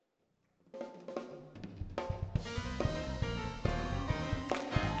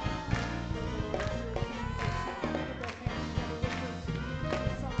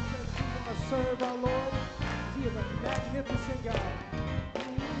serve our Lord. He is a magnificent God.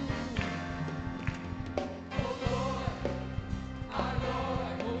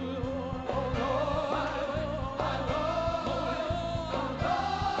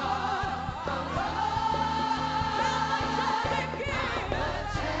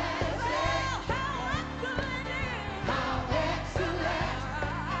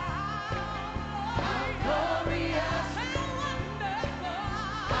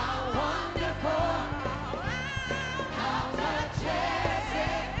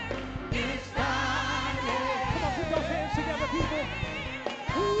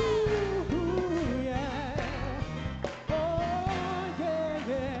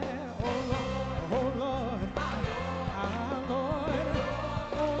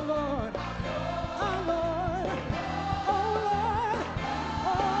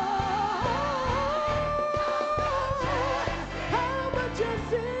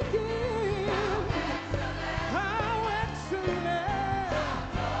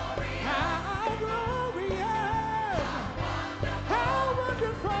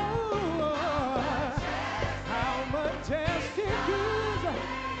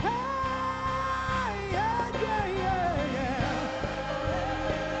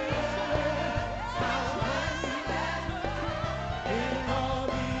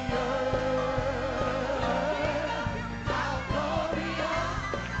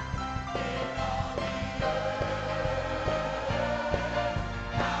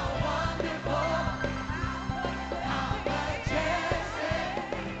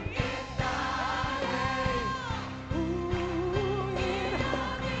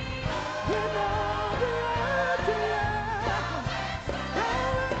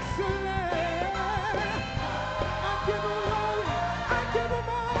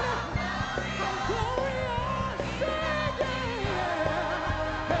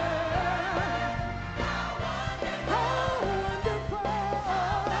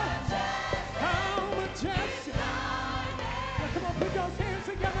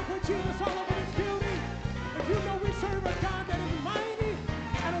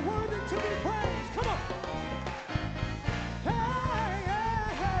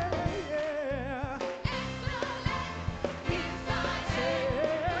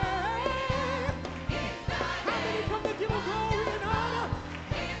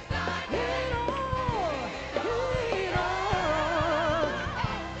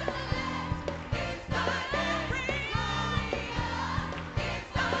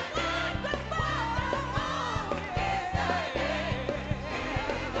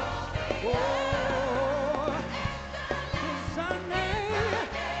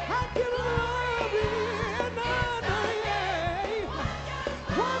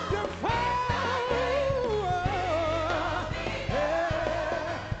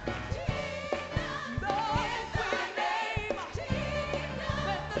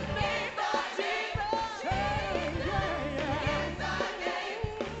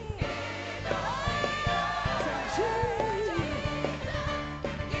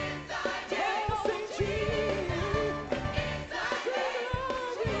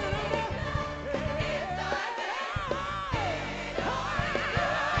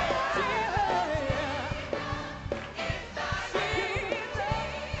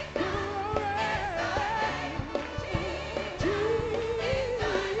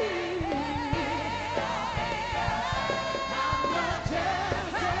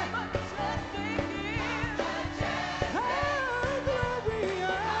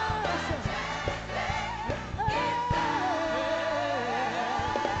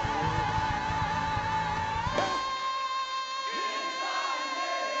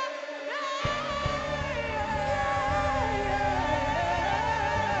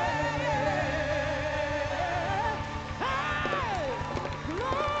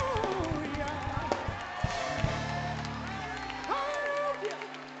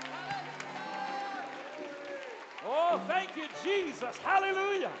 Thank you, Jesus.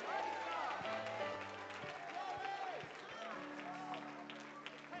 Hallelujah.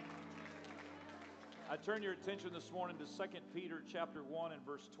 I turn your attention this morning to 2 Peter chapter 1 and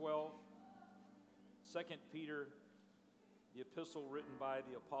verse 12. 2 Peter, the epistle written by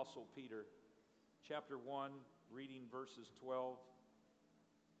the Apostle Peter, chapter 1, reading verses 12,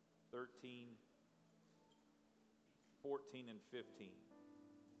 13, 14, and 15.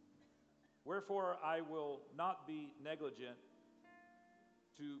 Wherefore I will not be negligent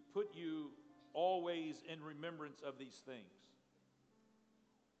to put you always in remembrance of these things,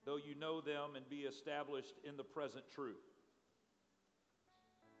 though you know them and be established in the present truth.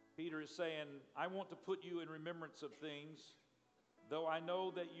 Peter is saying, I want to put you in remembrance of things, though I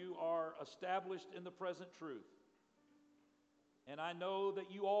know that you are established in the present truth, and I know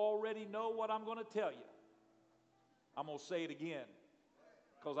that you already know what I'm going to tell you, I'm going to say it again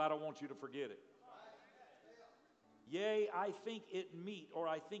because I don't want you to forget it. Yea, I think it meet, or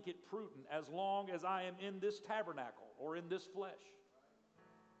I think it prudent, as long as I am in this tabernacle or in this flesh,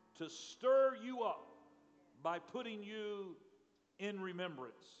 to stir you up by putting you in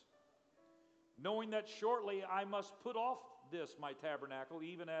remembrance, knowing that shortly I must put off this my tabernacle,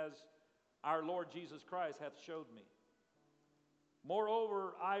 even as our Lord Jesus Christ hath showed me.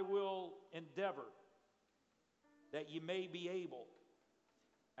 Moreover, I will endeavor that ye may be able,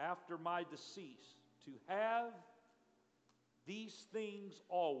 after my decease, to have these things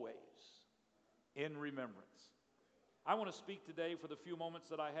always in remembrance. I want to speak today, for the few moments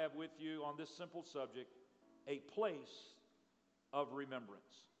that I have with you, on this simple subject: a place of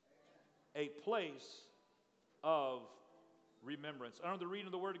remembrance. A place of remembrance. Under the reading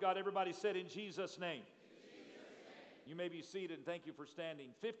of the Word of God, everybody said, in Jesus' name. In Jesus' name. You may be seated, and thank you for standing.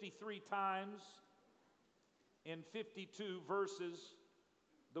 53 times in 52 verses,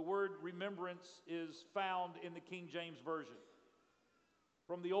 the word remembrance is found in the King James Version.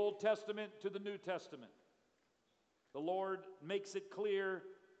 From the Old Testament to the New Testament, the Lord makes it clear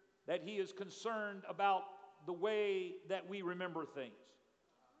that He is concerned about the way that we remember things.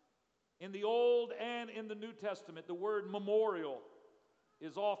 In the Old and in the New Testament, the word memorial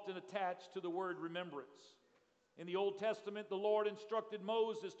is often attached to the word remembrance. In the Old Testament, the Lord instructed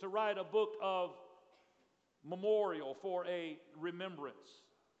Moses to write a book of memorial for a remembrance.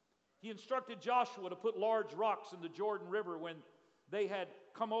 He instructed Joshua to put large rocks in the Jordan River when they had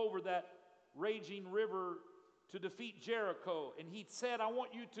come over that raging river to defeat Jericho. And he said, I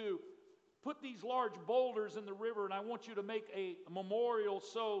want you to put these large boulders in the river, and I want you to make a memorial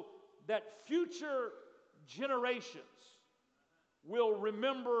so that future generations will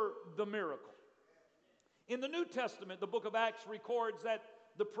remember the miracle. In the New Testament, the book of Acts records that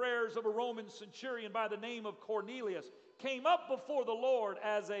the prayers of a Roman centurion by the name of Cornelius came up before the Lord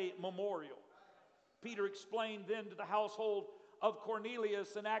as a memorial. Peter explained then to the household of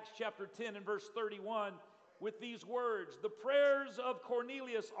Cornelius in Acts chapter 10 and verse 31 with these words: the prayers of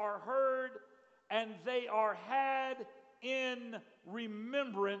Cornelius are heard, and they are had in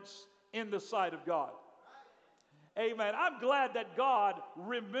remembrance in the sight of God. Amen. I'm glad that God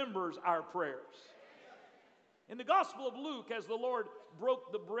remembers our prayers. In the Gospel of Luke, as the Lord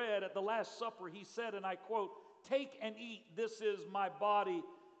broke the bread at the Last Supper, He said, and I quote, "Take and eat, this is my body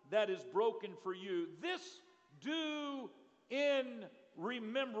that is broken for you. This do in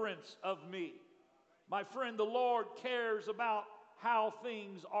remembrance of me." My friend, the Lord cares about how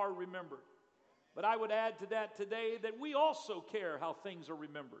things are remembered. But I would add to that today that we also care how things are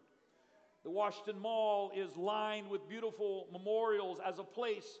remembered. The Washington Mall is lined with beautiful memorials as a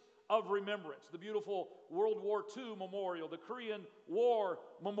place of remembrance. The beautiful World War II memorial, the Korean War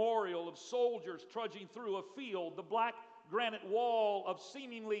memorial of soldiers trudging through a field, the black granite wall of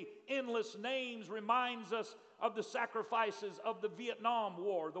seemingly endless names reminds us of the sacrifices of the Vietnam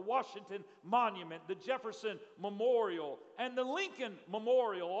War, the Washington Monument, the Jefferson Memorial, and the Lincoln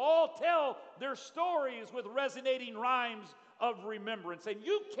Memorial all tell their stories with resonating rhymes of remembrance. And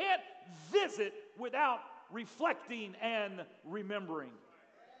you can't visit without reflecting and remembering.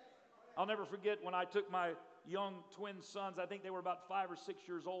 I'll never forget when I took my young twin sons, I think they were about 5 or 6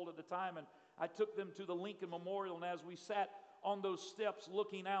 years old at the time, and I took them to the Lincoln Memorial, and as we sat on those steps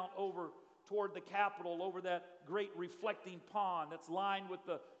looking out over toward the Capitol, over that great reflecting pond that's lined with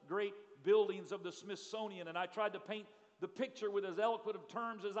the great buildings of the Smithsonian, and I tried to paint the picture with as eloquent of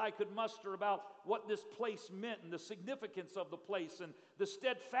terms as I could muster about what this place meant and the significance of the place and the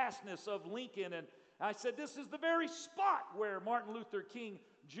steadfastness of Lincoln. And I said, this is the very spot where Martin Luther King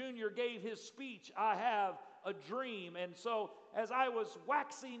Jr. gave his speech, "I have a dream." And so as I was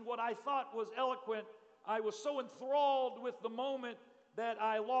waxing what I thought was eloquent, I was so enthralled with the moment that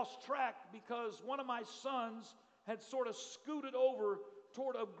I lost track, because one of my sons had sort of scooted over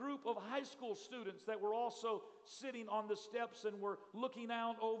toward a group of high school students that were also sitting on the steps and were looking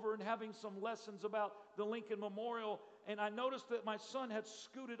out over and having some lessons about the Lincoln Memorial. And I noticed that my son had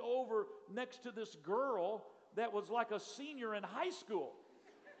scooted over next to this girl that was like a senior in high school.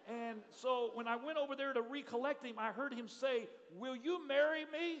 And so when I went over there to recollect him, I heard him say, "Will you marry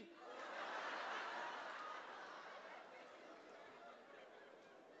me?"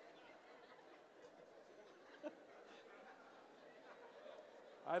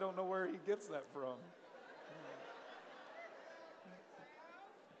 I don't know where he gets that from.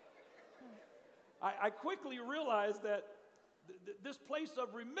 I quickly realized that this place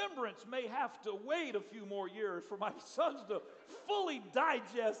of remembrance may have to wait a few more years for my sons to fully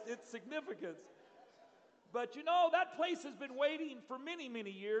digest its significance. But you know, that place has been waiting for many,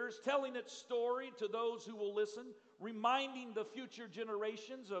 many years, telling its story to those who will listen, reminding the future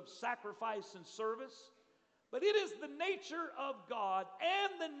generations of sacrifice and service. But it is the nature of God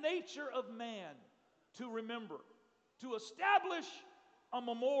and the nature of man to remember, to establish a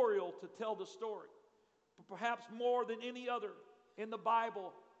memorial to tell the story. But perhaps more than any other in the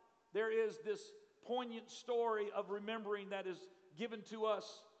Bible, there is this poignant story of remembering that is given to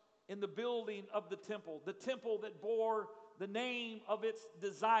us in the building of the temple that bore the name of its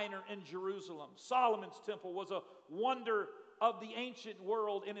designer in Jerusalem. Solomon's temple was a wonder of the ancient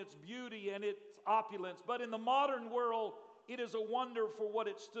world in its beauty and its opulence, but in the modern world, it is a wonder for what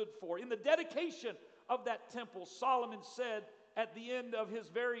it stood for. In the dedication of that temple, Solomon said at the end of his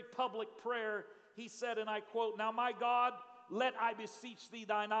very public prayer, he said, and I quote, "Now my God, let I beseech thee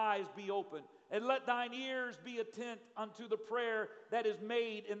thine eyes be open, and let thine ears be attent unto the prayer that is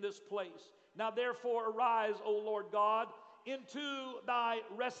made in this place. Now therefore arise, O Lord God, into thy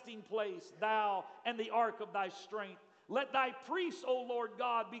resting place, thou and the ark of thy strength. Let thy priests, O Lord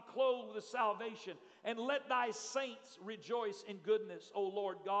God, be clothed with salvation, and let thy saints rejoice in goodness, O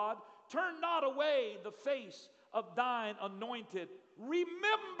Lord God. Turn not away the face of thine anointed.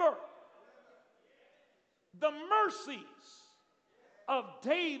 Remember the mercies of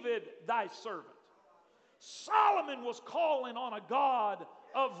David thy servant." Solomon was calling on a God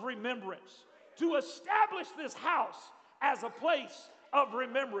of remembrance to establish this house as a place of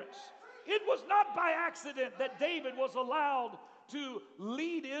remembrance. It was not by accident that David was allowed to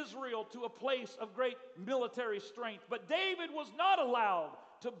lead Israel to a place of great military strength. But David was not allowed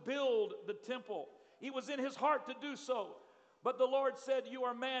to build the temple. It was in his heart to do so. But the Lord said, "You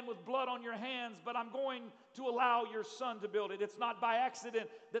are a man with blood on your hands, but I'm going to allow your son to build it." It's not by accident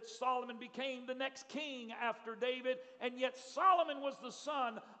that Solomon became the next king after David, and yet Solomon was the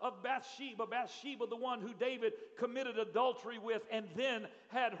son of Bathsheba. Bathsheba, the one who David committed adultery with and then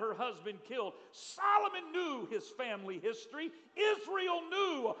had her husband killed. Solomon knew his family history. Israel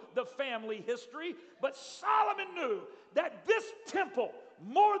knew the family history, but Solomon knew that this temple,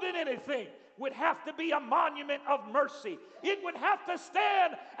 more than anything, would have to be a monument of mercy. It would have to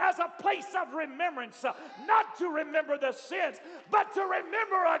stand as a place of remembrance, not to remember the sins, but to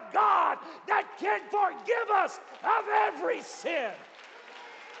remember a God that can forgive us of every sin.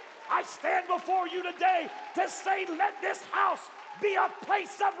 I stand before you today to say, let this house be a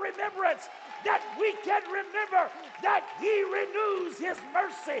place of remembrance, that we can remember that He renews His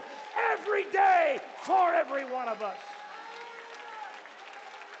mercy every day for every one of us.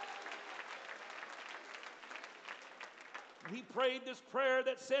 He prayed this prayer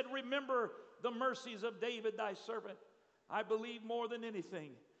that said, "Remember the mercies of David thy servant." I believe more than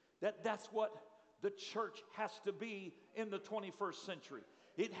anything that that's what the church has to be in the 21st century.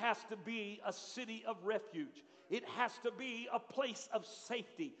 It has to be a city of refuge. It has to be a place of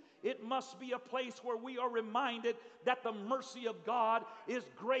safety. It must be a place where we are reminded that the mercy of God is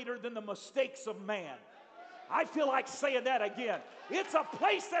greater than the mistakes of man. I feel like saying that again. It's a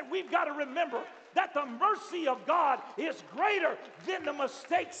place that we've got to remember that the mercy of God is greater than the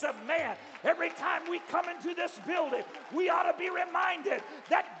mistakes of man. Every time we come into this building, we ought to be reminded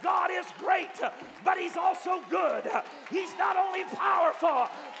that God is great, but He's also good. He's not only powerful,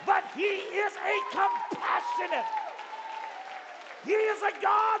 but He is a compassionate. He is a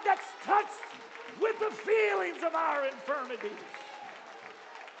God that's touched with the feelings of our infirmities.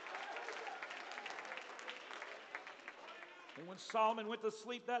 And when Solomon went to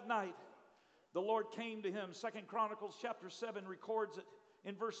sleep that night, the Lord came to him. 2 Chronicles chapter 7 records it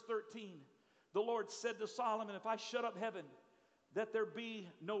in verse 13. The Lord said to Solomon, "If I shut up heaven, that there be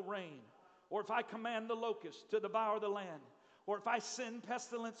no rain, or if I command the locusts to devour the land, or if I send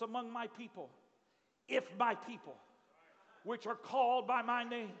pestilence among my people, if my people, which are called by my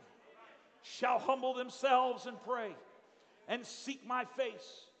name, shall humble themselves and pray, and seek my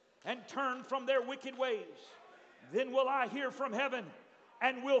face, and turn from their wicked ways, then will I hear from heaven,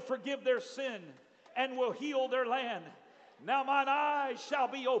 and will forgive their sin, and will heal their land. Now mine eyes shall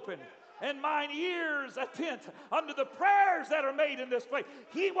be open, and mine ears attent unto the prayers that are made in this place."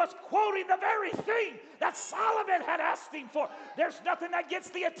 He was quoting the very thing that Solomon had asked him for. There's nothing that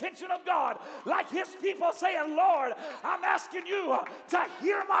gets the attention of God like His people saying, "Lord, I'm asking you to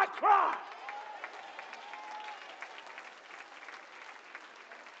hear my cry."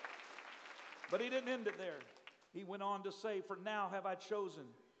 But He didn't end it there. He went on to say, "For now have I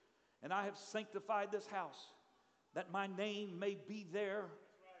chosen, and I have sanctified this house, that my name may be there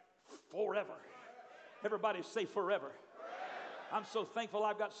forever." Everybody say forever. I'm so thankful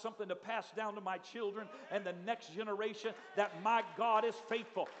I've got something to pass down to my children and the next generation, that my God is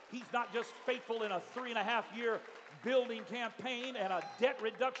faithful. He's not just faithful in a 3.5-year building campaign and a debt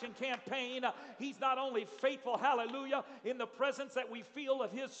reduction campaign. He's not only faithful, hallelujah, in the presence that we feel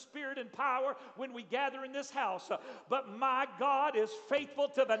of His Spirit and power when we gather in this house, but my God is faithful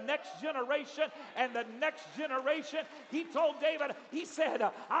to the next generation and the next generation. He told David, He said,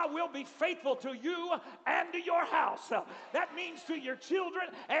 I will be faithful to you and to your house. That means to your children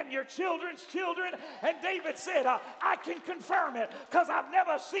and your children's children. And David said, I can confirm it, because I've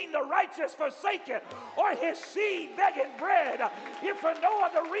never seen the righteous forsaken or his seed begging bread, if for no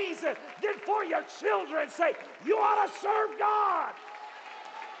other reason than for your children's sake. You ought to serve God.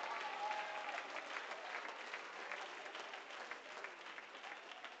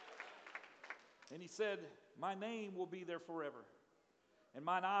 And he said, my name will be there forever, and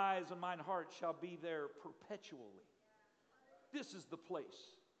mine eyes and mine heart shall be there perpetually. This is the place,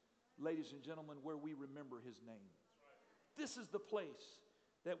 ladies and gentlemen, where we remember His name. This is the place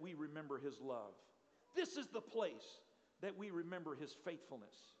that we remember His love. This is the place that we remember His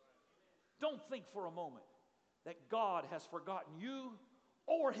faithfulness. Don't think for a moment that God has forgotten you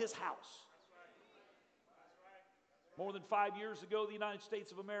or His house. More than 5 years ago, the United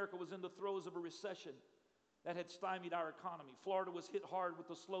States of America was in the throes of a recession that had stymied our economy. Florida was hit hard with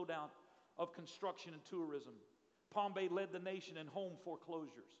the slowdown of construction and tourism. Palm Bay led the nation in home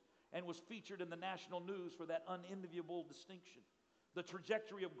foreclosures and was featured in the national news for that unenviable distinction. The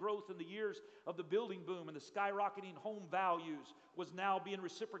trajectory of growth in the years of the building boom and the skyrocketing home values was now being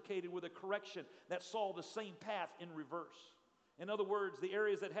reciprocated with a correction that saw the same path in reverse. In other words, the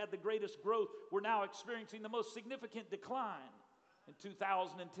areas that had the greatest growth were now experiencing the most significant decline. In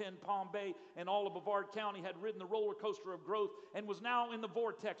 2010, Palm Bay and all of Brevard County had ridden the roller coaster of growth and was now in the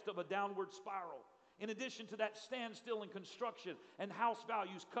vortex of a downward spiral. In addition to that standstill in construction and house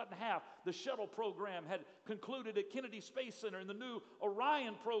values cut in half, the shuttle program had concluded at Kennedy Space Center, and the new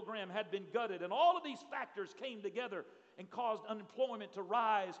Orion program had been gutted. And all of these factors came together and caused unemployment to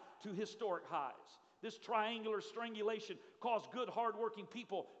rise to historic highs. This triangular strangulation caused good, hardworking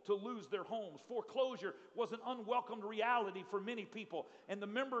people to lose their homes. Foreclosure was an unwelcomed reality for many people. And the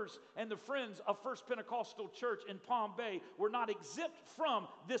members and the friends of First Pentecostal Church in Palm Bay were not exempt from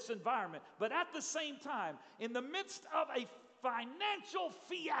this environment. But at the same time, in the midst of a financial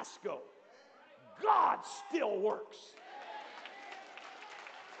fiasco, God still works.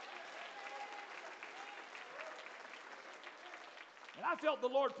 And I felt the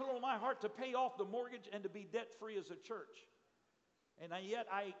Lord put it on my heart to pay off the mortgage and to be debt-free as a church. And yet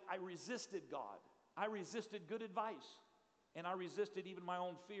I resisted God. I resisted good advice. And I resisted even my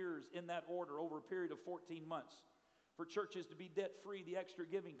own fears in that order over a period of 14 months. For churches to be debt-free, the extra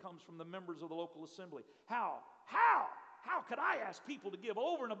giving comes from the members of the local assembly. How could I ask people to give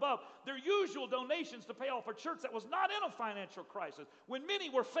over and above their usual donations to pay off a church that was not in a financial crisis, when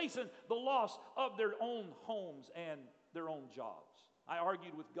many were facing the loss of their own homes and their own jobs? I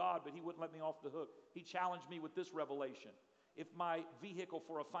argued with God, but He wouldn't let me off the hook. He challenged me with this revelation. If my vehicle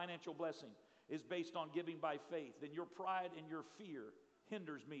for a financial blessing is based on giving by faith, then your pride and your fear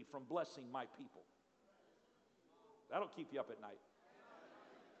hinders me from blessing my people. That'll keep you up at night.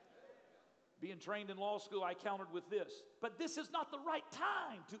 Being trained in law school, I countered with this: but this is not the right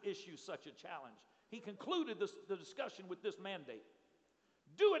time to issue such a challenge. He concluded the discussion with this mandate: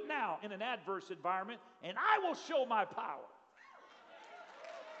 do it now in an adverse environment, and I will show my power.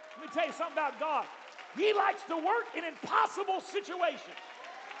 Let me tell you something about God. He likes to work in impossible situations.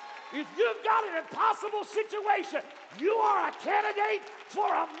 If you've got an impossible situation, you are a candidate for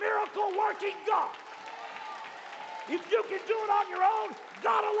a miracle-working God. If you can do it on your own,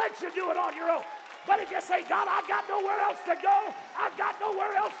 God will let you do it on your own. But if you say, God, I've got nowhere else to go, I've got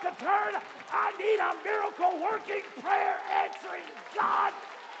nowhere else to turn, I need a miracle-working, prayer-answering God,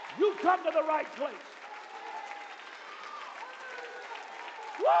 you come to the right place.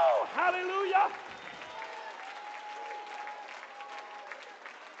 Woo! Hallelujah!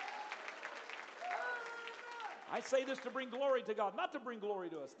 I say this to bring glory to God, not to bring glory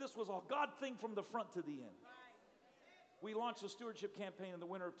to us. This was a God thing from the front to the end. We launched a stewardship campaign in the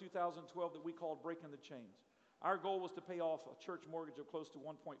winter of 2012 that we called Breaking the Chains. Our goal was to pay off a church mortgage of close to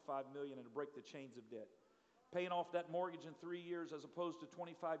 $1.5 million and to break the chains of debt. Paying off that mortgage in 3 years as opposed to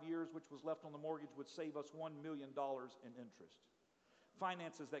 25 years, which was left on the mortgage, would save us $1 million in interest.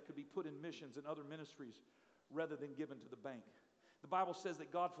 Finances that could be put in missions and other ministries rather than given to the bank. The Bible says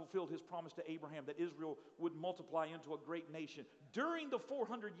that God fulfilled His promise to Abraham that Israel would multiply into a great nation during the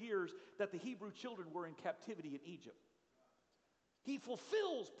 400 years that the Hebrew children were in captivity in Egypt. He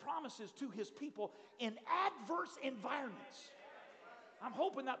fulfills promises to His people in adverse environments. I'm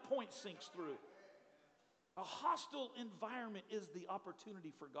hoping that point sinks through. A hostile environment is the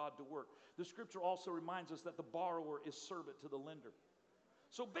opportunity for God to work. The scripture also reminds us that the borrower is servant to the lender.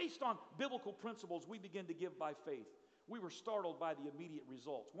 So based on biblical principles, we begin to give by faith. We were startled by the immediate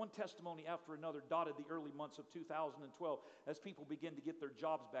results. One testimony after another dotted the early months of 2012 as people began to get their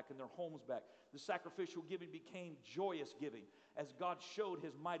jobs back and their homes back. The sacrificial giving became joyous giving as God showed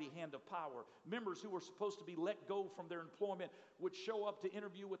his mighty hand of power. Members who were supposed to be let go from their employment would show up to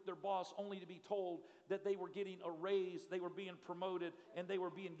interview with their boss only to be told that they were getting a raise, they were being promoted, and they were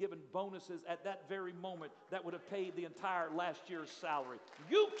being given bonuses at that very moment that would have paid the entire last year's salary.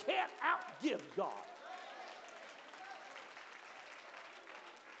 You can't outgive God.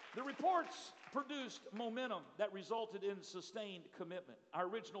 The reports produced momentum that resulted in sustained commitment. Our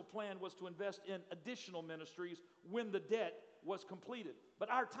original plan was to invest in additional ministries when the debt was completed. But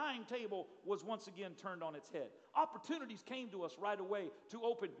our timetable was once again turned on its head. Opportunities came to us right away to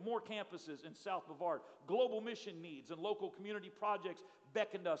open more campuses in South Brevard. Global mission needs and local community projects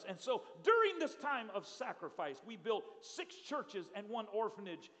beckoned us. And so during this time of sacrifice, we built 6 churches and 1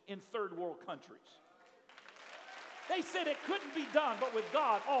 orphanage in third world countries. They said it couldn't be done, but with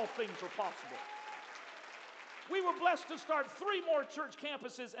God, all things are possible. We were blessed to start 3 more church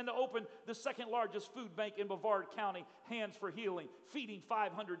campuses and to open the 2nd largest food bank in Brevard County, Hands for Healing, feeding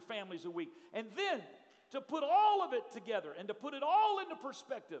 500 families a week. And then to put all of it together and to put it all into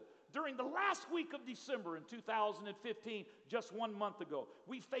perspective, during the last week of December in 2015, just 1 month ago,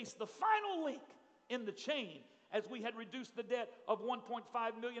 we faced the final link in the chain as we had reduced the debt of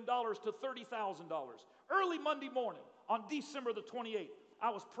 $1.5 million to $30,000. Early Monday morning, on December the 28th, I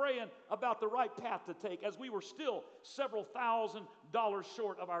was praying about the right path to take as we were still several $1,000s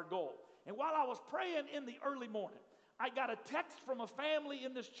short of our goal. And while I was praying in the early morning, I got a text from a family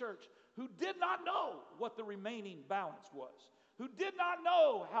in this church who did not know what the remaining balance was, who did not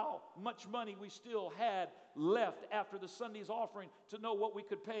know how much money we still had left after the Sunday's offering to know what we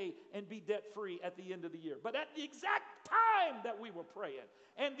could pay and be debt-free at the end of the year. But at the exact time that we were praying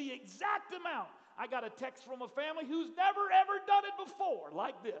and the exact amount, I got a text from a family who's never, ever done it before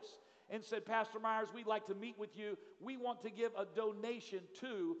like this and said, Pastor Myers, we'd like to meet with you. We want to give a donation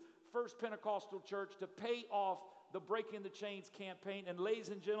to First Pentecostal Church to pay off the Breaking the Chains campaign. And ladies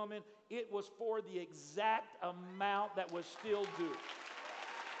and gentlemen, it was for the exact amount that was still due.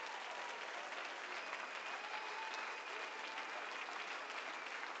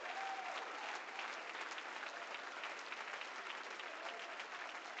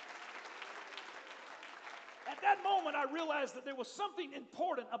 At that moment, I realized that there was something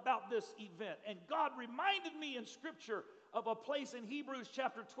important about this event. And God reminded me in Scripture of a place in Hebrews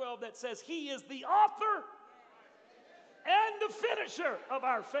chapter 12 that says, He is the author and the finisher of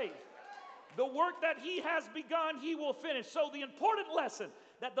our faith. The work that He has begun, He will finish. So the important lesson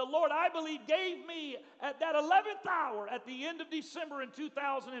that the Lord, I believe, gave me at that 11th hour at the end of December in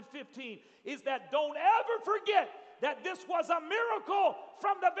 2015 is that don't ever forget that this was a miracle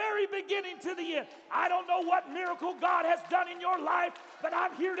from the very beginning to the end. I don't know what miracle God has done in your life, but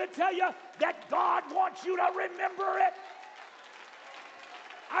I'm here to tell you that God wants you to remember it.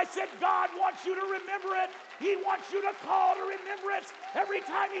 I said God wants you to remember it. He wants you to call to remembrance every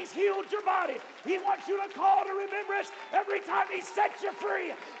time He's healed your body. He wants you to call to remembrance every time He sets you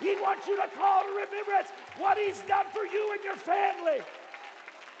free. He wants you to call to remembrance what He's done for you and your family.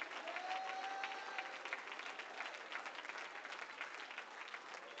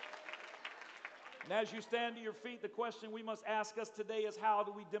 And as you stand to your feet, the question we must ask us today is, how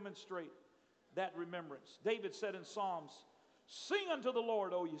do we demonstrate that remembrance? David said in Psalms, sing unto the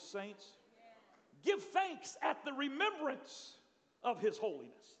Lord, O ye saints. Give thanks at the remembrance of His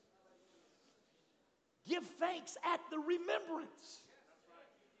holiness. Give thanks at the remembrance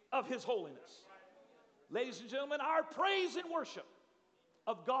of His holiness. Ladies and gentlemen, our praise and worship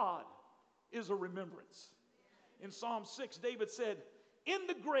of God is a remembrance. In Psalm 6, David said, in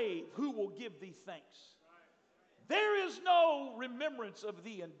the grave, who will give thee thanks? There is no remembrance of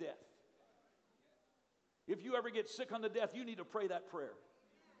thee in death. If you ever get sick unto death, you need to pray that prayer.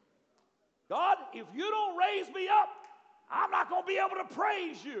 God, if you don't raise me up, I'm not going to be able to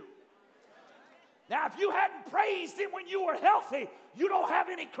praise you. Now, if you hadn't praised Him when you were healthy, you don't have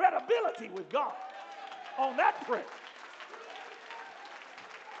any credibility with God on that prayer.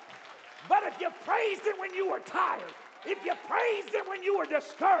 But if you praised Him when you were tired, if you praised Him when you were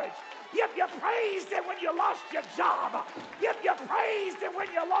discouraged, if you praised Him when you lost your job, if you praised Him when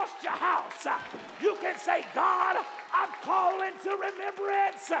you lost your house, you can say, God, I'm calling to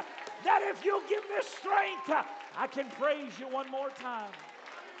remembrance that if you give me strength, I can praise you one more time.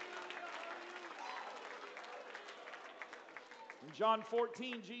 In John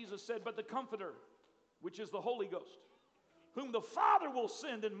 14, Jesus said, "But the Comforter, which is the Holy Ghost, whom the Father will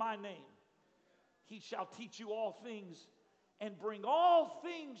send in my name, he shall teach you all things and bring all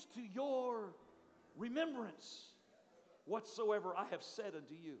things to your remembrance, whatsoever I have said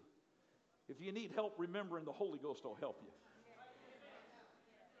unto you." If you need help remembering, the Holy Ghost will help you.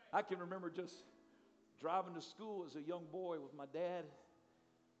 I can remember just driving to school as a young boy with my dad.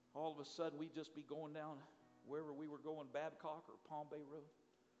 All of a sudden, we'd just be going down wherever we were going, Babcock or Palm Bay Road.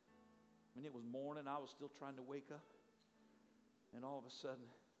 And it was morning. I was still trying to wake up. And all of a sudden,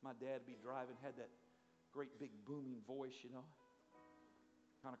 my dad would be driving, had that great big booming voice, you know.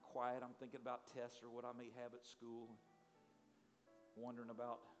 Kind of quiet. I'm thinking about tests or what I may have at school. Wondering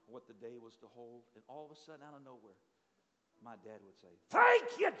about what the day was to hold. And all of a sudden, out of nowhere, my dad would say,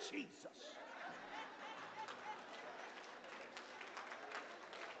 "Thank you, Jesus."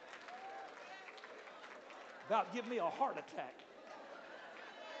 About give me a heart attack.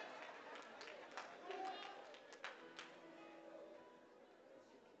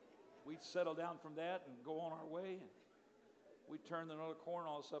 We'd settle down from that and go on our way. And we'd turn another corner,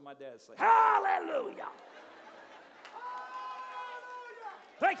 and all of a sudden my dad would say, "Hallelujah."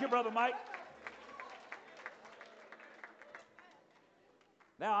 Thank you, Brother Mike.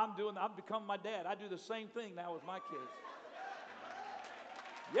 Now I've become my dad. I do the same thing now with my kids.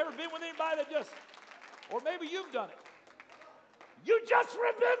 You ever been with anybody that just, or maybe you've done it, you just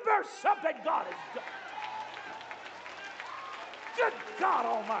remember something God has done. Good God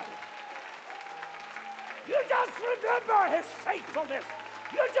Almighty. You just remember His faithfulness.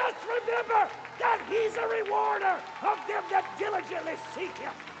 You just remember that He's a rewarder of them that diligently seek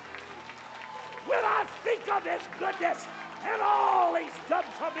Him. When I think of His goodness and all He's done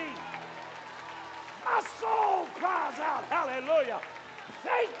for me, my soul cries out, hallelujah.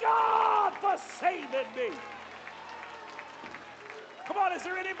 Thank God for saving me. Come on, is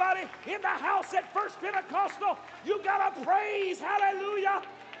there anybody in the house at First Pentecostal? You got to praise, hallelujah.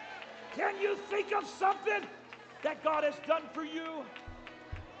 Can you think of something that God has done for you?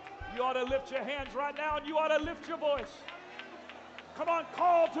 You ought to lift your hands right now, and you ought to lift your voice. Come on,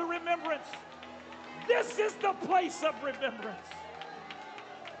 call to remembrance. This is the place of remembrance.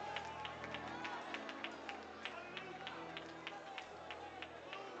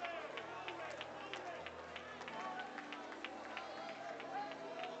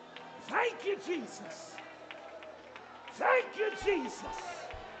 Thank you, Jesus. Thank you, Jesus.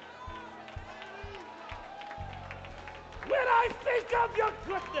 When I think of your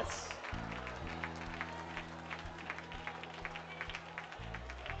goodness,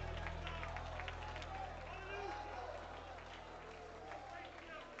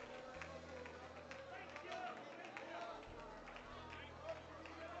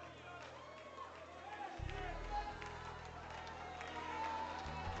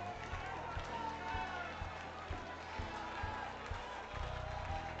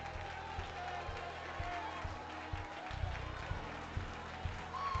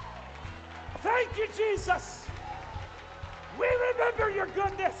 thank you, Jesus. We remember your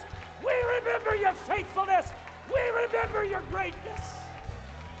goodness. We remember your faithfulness. We remember your greatness.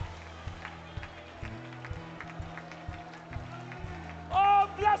 Oh,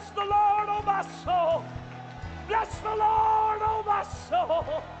 bless the Lord, oh my soul. Bless the Lord, oh my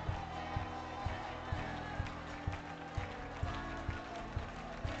soul.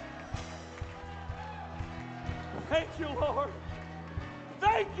 Thank you, Lord.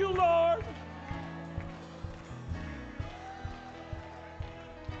 Thank you, Lord.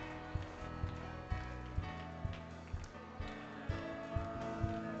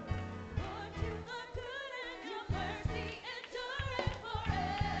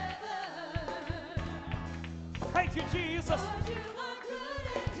 Thank you, Jesus. Lord, you are good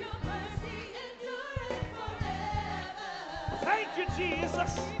and your mercy endureth forever. Thank you,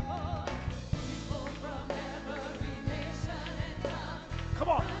 Jesus. People from every nation and tongue, Come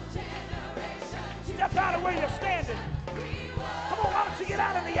on. from generation to Step out of where you're standing. Come on, why don't you get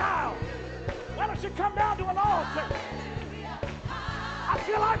out in the aisle? Why don't you come down to an altar? I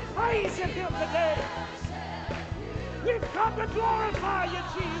feel like praising Him today. We've come to glorify you,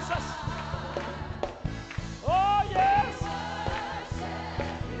 Jesus. Oh, yes.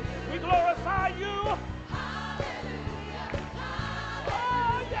 We glorify you.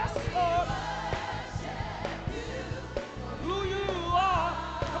 Oh, yes, Lord. Who you are.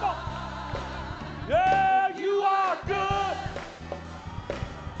 Come on. Yeah, you are good.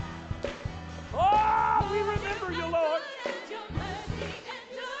 Oh, we remember you, Lord.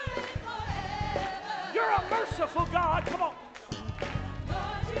 You're a merciful God. Come on.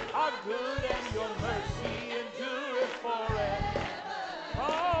 I'm good.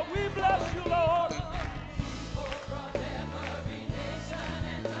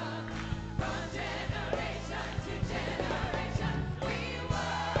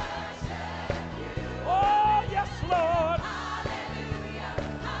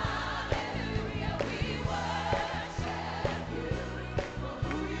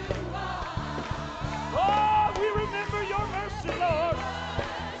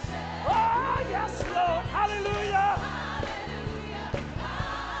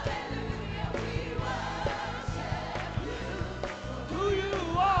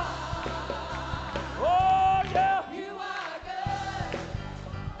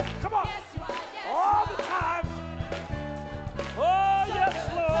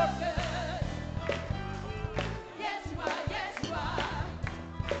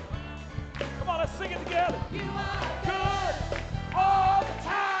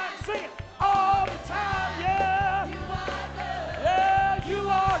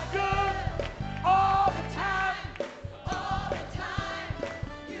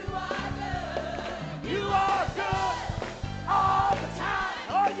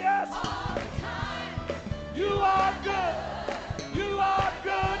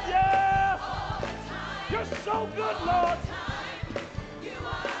 so good, Lord. You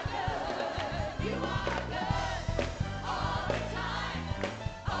are good. You are good. All the time.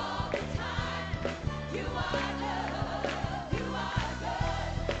 All the time. You are good. You are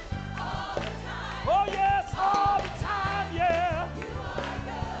good. All the time. Oh, yes, all the time, yeah. You are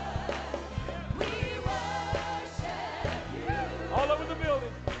good. We worship you. All over the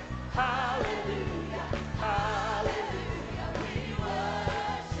building. Hallelujah. Hallelujah. We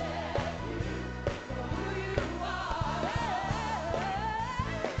worship you for who you are.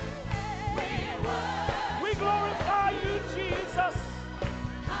 We glorify you, Jesus.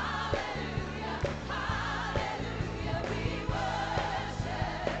 Hallelujah. Hallelujah. We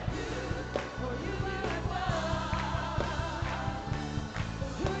worship you for who you are.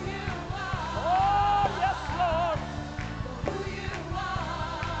 Who you are. Oh, yes, Lord. Who you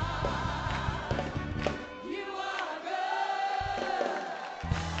are. You are good.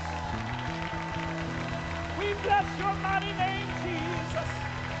 We bless your mighty name, Jesus.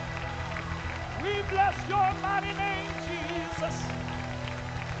 We bless your mighty name, Jesus.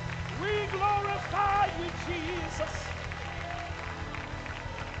 We glorify you, Jesus.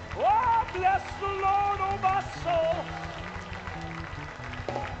 Oh, bless the Lord, oh my soul.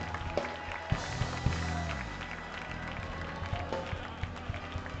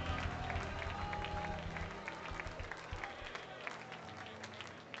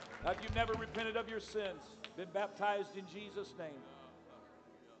 Now, if you've never repented of your sins, been baptized in Jesus' name,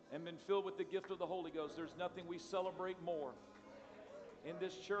 and been filled with the gift of the Holy Ghost, there's nothing we celebrate more in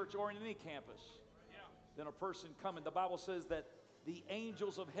this church or in any campus than a person coming. The Bible says that the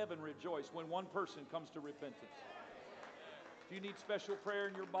angels of heaven rejoice when one person comes to repentance. If you need special prayer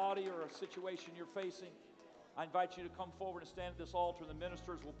in your body or a situation you're facing, I invite you to come forward and stand at this altar. The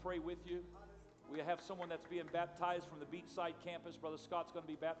ministers will pray with you. We have someone that's being baptized from the Beachside campus. Brother Scott's going to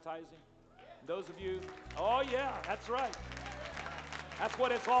be baptizing. And those of you, oh yeah, that's right. That's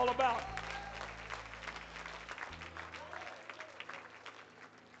what it's all about.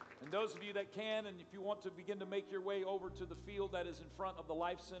 And those of you that can, and if you want to begin to make your way over to the field that is in front of the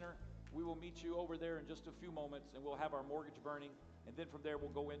Life Center, we will meet you over there in just a few moments, and we'll have our mortgage burning. And then from there, we'll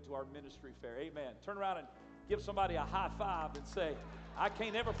go into our ministry fair. Amen. Turn around and give somebody a high five and say, I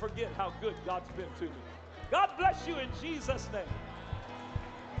can't ever forget how good God's been to me. God bless you in Jesus' name.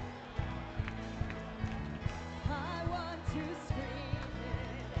 I want to